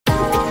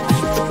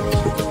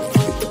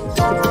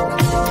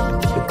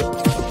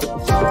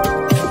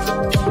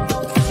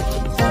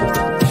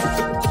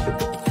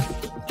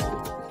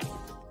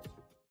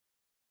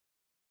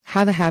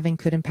how the halving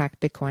could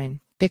impact Bitcoin.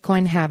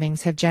 Bitcoin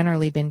halvings have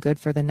generally been good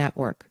for the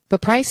network,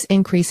 but price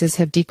increases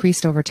have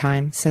decreased over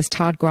time, says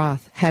Todd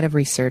Groth, head of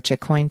research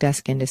at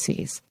CoinDesk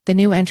Indices. The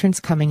new entrants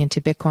coming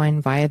into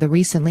Bitcoin via the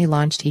recently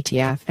launched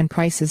ETF and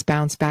prices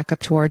bounce back up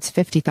towards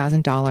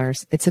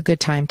 $50,000. It's a good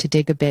time to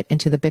dig a bit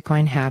into the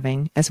Bitcoin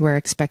halving, as we're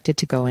expected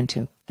to go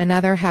into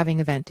another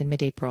halving event in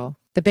mid-April.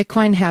 The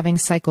Bitcoin halving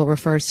cycle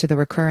refers to the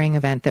recurring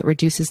event that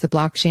reduces the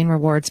blockchain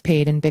rewards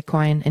paid in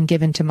Bitcoin and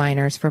given to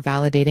miners for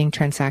validating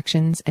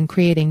transactions and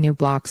creating new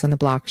blocks on the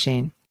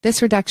blockchain.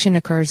 This reduction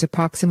occurs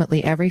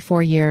approximately every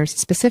 4 years,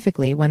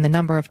 specifically when the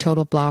number of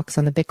total blocks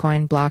on the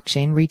Bitcoin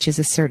blockchain reaches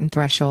a certain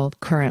threshold,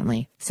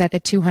 currently set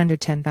at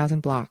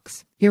 210,000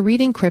 blocks. You're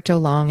reading Crypto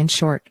Long and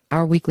Short,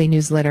 our weekly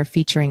newsletter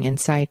featuring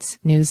insights,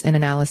 news, and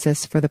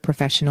analysis for the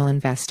professional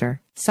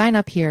investor. Sign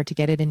up here to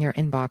get it in your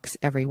inbox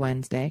every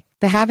Wednesday.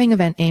 The halving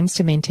event aims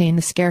to maintain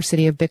the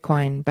scarcity of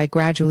Bitcoin by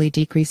gradually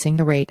decreasing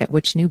the rate at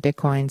which new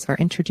Bitcoins are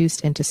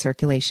introduced into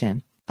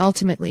circulation.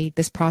 Ultimately,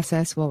 this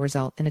process will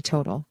result in a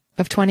total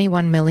of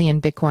 21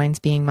 million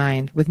Bitcoins being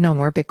mined, with no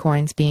more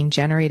Bitcoins being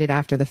generated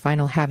after the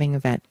final halving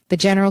event. The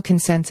general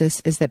consensus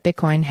is that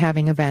Bitcoin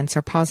halving events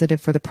are positive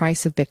for the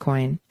price of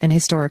Bitcoin, and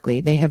historically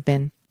they have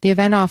been. The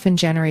event often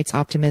generates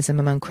optimism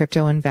among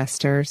crypto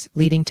investors,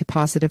 leading to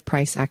positive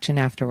price action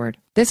afterward.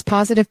 This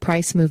positive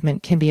price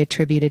movement can be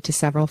attributed to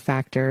several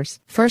factors.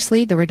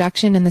 Firstly, the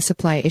reduction in the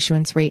supply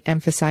issuance rate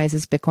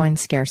emphasizes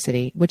Bitcoin's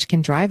scarcity, which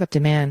can drive up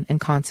demand and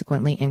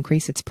consequently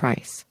increase its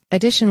price.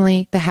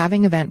 Additionally, the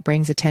halving event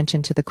brings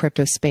attention to the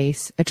crypto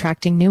space,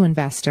 attracting new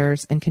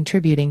investors and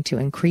contributing to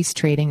increased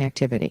trading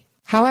activity.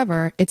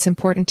 However, it's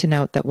important to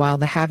note that while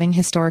the halving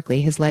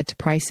historically has led to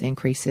price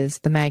increases,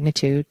 the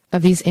magnitude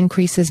of these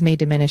increases may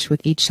diminish with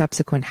each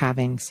subsequent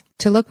halvings.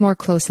 To look more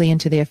closely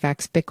into the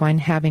effects Bitcoin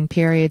halving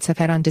periods have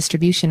had on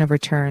distribution of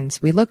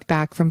returns, we looked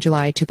back from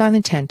July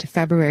 2010 to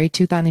February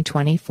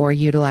 2024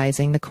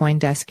 utilizing the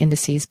CoinDesk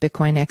Indices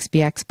Bitcoin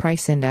XBX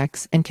price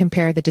index and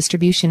compare the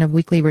distribution of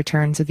weekly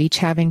returns of each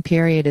halving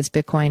period as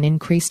Bitcoin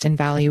increased in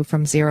value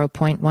from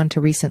 0.1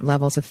 to recent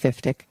levels of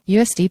 50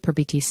 USD per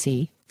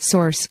BTC.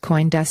 Source: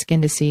 CoinDesk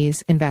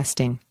Indices,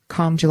 Investing.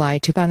 Com July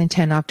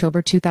 2010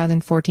 October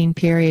 2014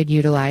 period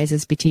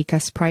utilizes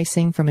BTC's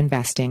pricing from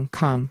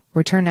Investing.com.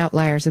 Return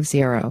outliers of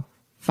 0,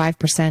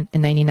 5%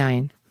 and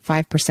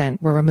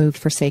 99.5% were removed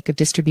for sake of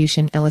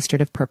distribution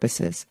illustrative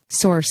purposes.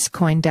 Source: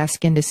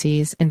 CoinDesk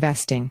Indices,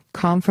 Investing.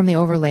 Com From the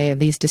overlay of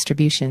these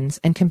distributions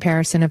and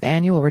comparison of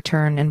annual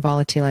return and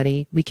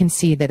volatility, we can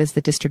see that as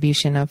the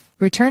distribution of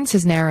returns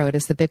has narrowed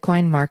as the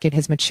Bitcoin market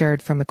has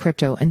matured from a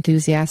crypto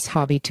enthusiast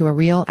hobby to a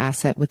real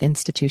asset with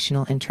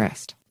institutional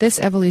interest. This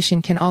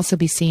evolution can also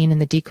be seen in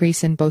the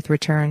decrease in both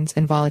returns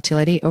and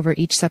volatility over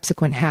each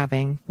subsequent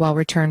halving, while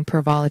return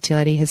per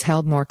volatility has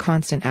held more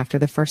constant after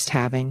the first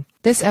halving.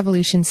 This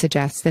evolution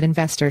suggests that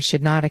investors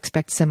should not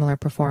expect similar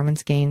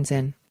performance gains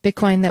in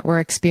Bitcoin that were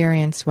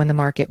experienced when the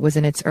market was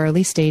in its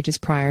early stages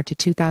prior to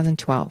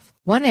 2012.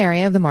 One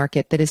area of the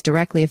market that is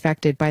directly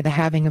affected by the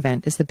halving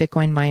event is the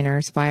Bitcoin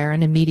miners via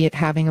an immediate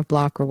halving of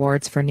block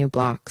rewards for new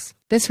blocks.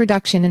 This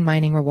reduction in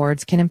mining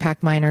rewards can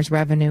impact miners'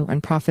 revenue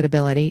and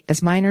profitability,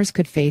 as miners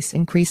could face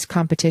increased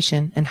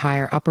competition and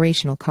higher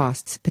operational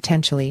costs,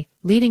 potentially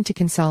leading to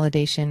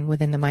consolidation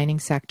within the mining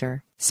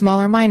sector.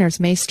 Smaller miners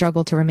may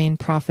struggle to remain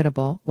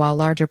profitable, while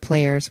larger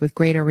players with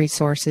greater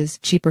resources,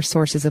 cheaper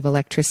sources of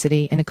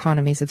electricity, and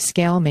economies of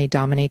scale may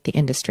dominate the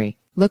industry.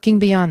 Looking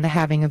beyond the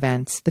halving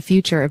events, the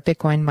future of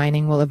Bitcoin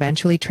mining will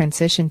eventually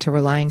transition to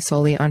relying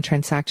solely on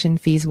transaction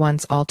fees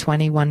once all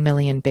 21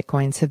 million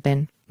Bitcoins have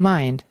been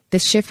mined.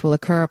 This shift will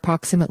occur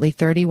approximately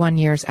 31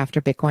 years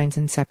after Bitcoin's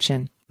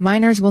inception.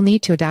 Miners will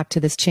need to adapt to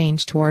this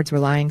change towards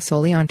relying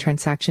solely on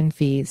transaction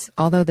fees,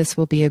 although this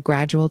will be a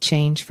gradual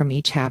change from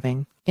each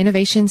halving.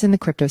 Innovations in the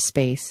crypto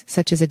space,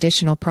 such as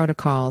additional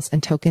protocols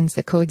and tokens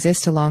that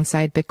coexist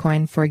alongside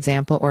Bitcoin, for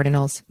example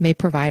ordinals, may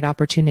provide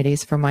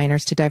opportunities for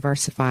miners to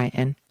diversify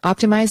and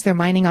optimize their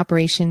mining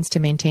operations to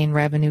maintain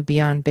revenue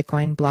beyond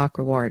Bitcoin block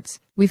rewards.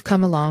 We've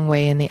come a long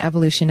way in the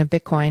evolution of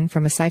Bitcoin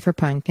from a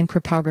cypherpunk and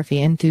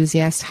cryptography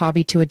enthusiast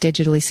hobby to a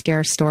digitally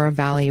scarce store of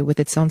value with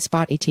its own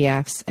spot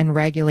ETFs and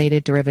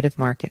regulated derivative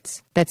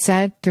markets. That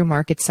said, through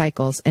market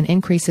cycles and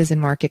increases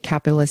in market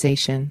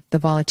capitalization, the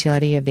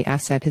volatility of the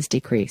asset has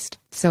decreased.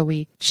 So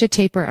we should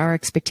taper our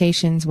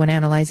expectations when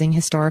analyzing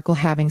historical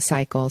halving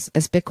cycles,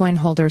 as Bitcoin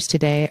holders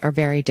today are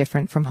very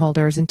different from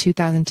holders in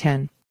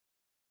 2010.